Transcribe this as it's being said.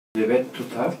Nöbet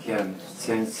tutarken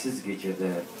sensiz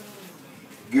gecede,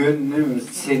 gönlüm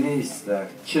seni ister,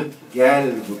 çık gel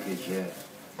bu gece.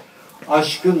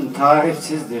 Aşkın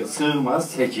tarifsizdir,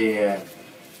 sığmaz heceye,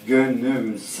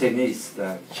 gönlüm seni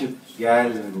ister, çık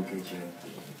gel bu gece.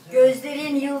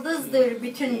 Gözlerin yıldızdır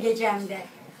bütün gecemde,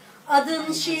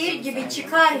 adın şiir gibi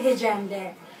çıkar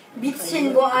hecemde.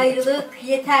 Bitsin bu ayrılık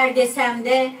yeter desem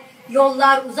de,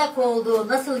 yollar uzak oldu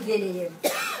nasıl geleyim.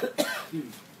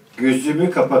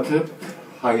 Gözümü kapatıp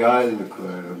hayal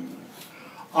kurarım,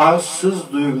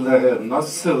 arsız duyguları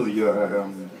nasıl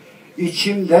yorarım.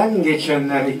 İçimden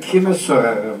geçenleri kime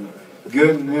sorarım,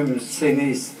 gönlüm seni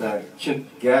ister,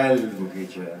 çık gel bu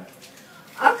gece.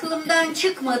 Aklımdan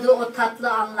çıkmadı o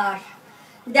tatlı anlar,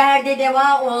 derde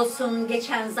deva olsun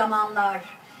geçen zamanlar.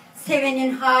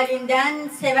 Sevenin halinden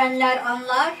sevenler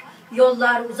anlar,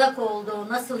 yollar uzak oldu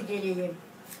nasıl geleyim.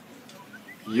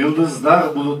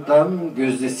 Yıldızlar buluttan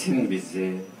gözlesin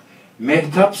bizi,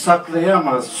 mehtap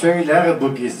saklayamaz söyler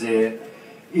bu gizi.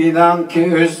 İnan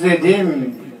ki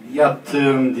özledim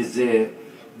yattığım dizi,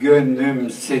 gönlüm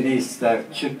seni ister,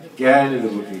 çık gel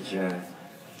bu gece.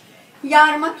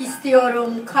 Yarmak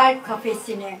istiyorum kalp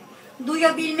kafesini,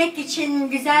 duyabilmek için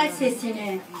güzel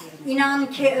sesini. İnan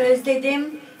ki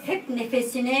özledim hep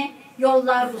nefesini,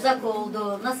 yollar uzak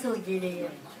oldu nasıl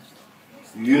geleyim.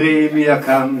 Yüreğimi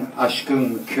yakan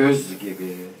aşkın köz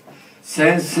gibi,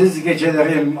 sensiz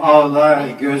gecelerim ağlar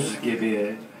göz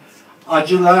gibi.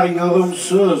 Acılar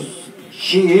yorumsuz,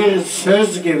 şiir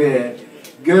söz gibi,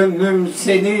 gönlüm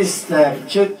seni ister,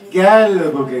 çık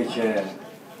gel bu gece.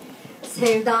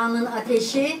 Sevdanın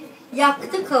ateşi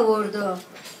yaktı kavurdu,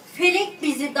 felek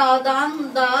bizi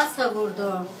dağdan dağa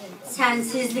savurdu.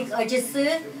 Sensizlik acısı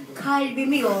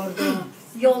kalbimi yordu,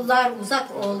 yollar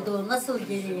uzak oldu nasıl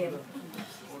geleyim.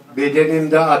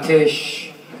 Bedenimde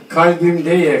ateş, kalbimde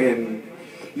yerin,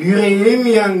 yüreğim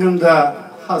yangında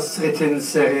hasretin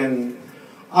serin.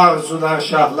 Arzular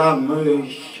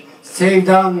şahlanmış,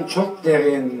 sevdan çok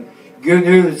derin,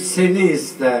 gönül seni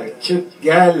ister, çık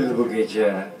gel bu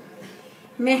gece.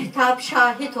 Mehtap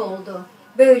şahit oldu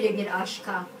böyle bir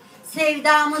aşka,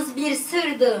 sevdamız bir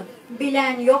sırdı,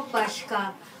 bilen yok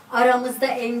başka. Aramızda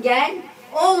engel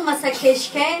olmasa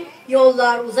keşke,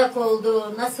 yollar uzak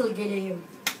oldu nasıl geleyim.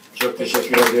 Çok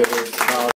teşekkür ediyoruz. Sağ olun.